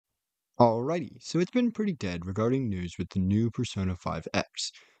Alrighty, so it's been pretty dead regarding news with the new Persona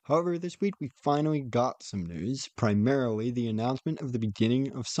 5X. However, this week we finally got some news, primarily the announcement of the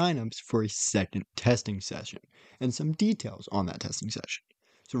beginning of signups for a second testing session, and some details on that testing session.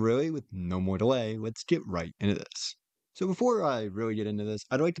 So really, with no more delay, let's get right into this. So before I really get into this,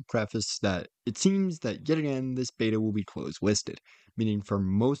 I'd like to preface that it seems that yet again this beta will be closed listed, meaning for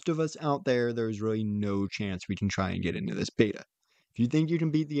most of us out there, there's really no chance we can try and get into this beta. If you think you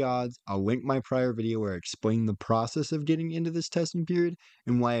can beat the odds, I'll link my prior video where I explain the process of getting into this testing period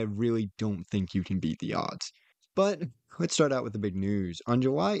and why I really don't think you can beat the odds. But let's start out with the big news. On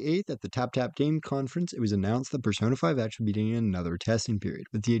July 8th at the TapTap Game Conference, it was announced that Persona 5X would be beginning another testing period,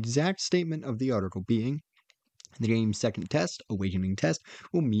 with the exact statement of the article being, the game's second test, Awakening Test,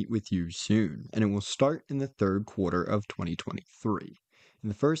 will meet with you soon, and it will start in the third quarter of 2023. In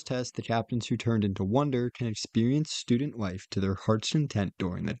the first test, the captains who turned into Wonder can experience student life to their heart's content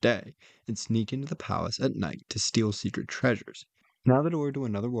during the day, and sneak into the palace at night to steal secret treasures. Now the door to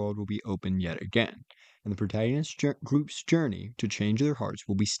another world will be open yet again, and the protagonist group's journey to change their hearts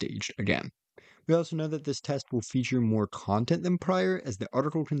will be staged again. We also know that this test will feature more content than prior, as the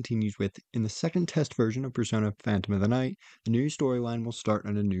article continues with, in the second test version of Persona Phantom of the Night, the new storyline will start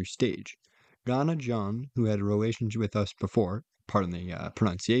on a new stage. Gana John, who had a relationship with us before, pardon the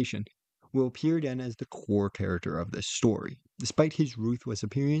pronunciation, will appear again as the core character of this story. Despite his ruthless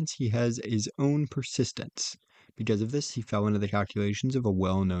appearance, he has his own persistence. Because of this, he fell into the calculations of a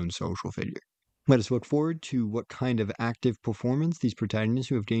well-known social figure. Let us look forward to what kind of active performance these protagonists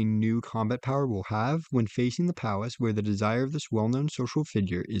who have gained new combat power will have when facing the palace where the desire of this well-known social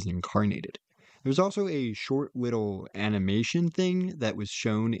figure is incarnated. There's also a short little animation thing that was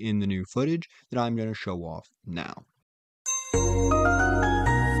shown in the new footage that I'm going to show off now.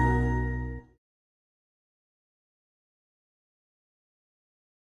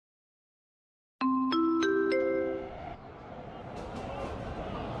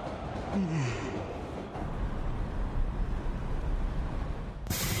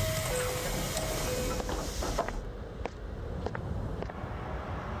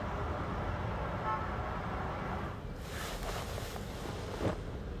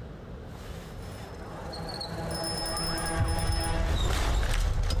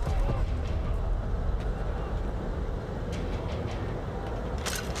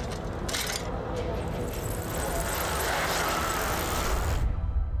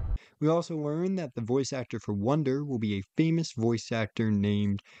 We also learn that the voice actor for Wonder will be a famous voice actor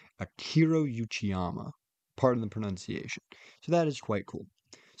named Akiro Uchiyama. Pardon the pronunciation. So that is quite cool.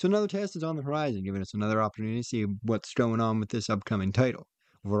 So another test is on the horizon, giving us another opportunity to see what's going on with this upcoming title.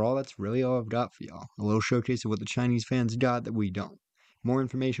 Overall, that's really all I've got for y'all. A little showcase of what the Chinese fans got that we don't. More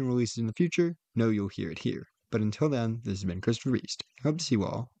information releases in the future, know you'll hear it here. But until then, this has been Christopher East. Hope to see you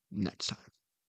all next time.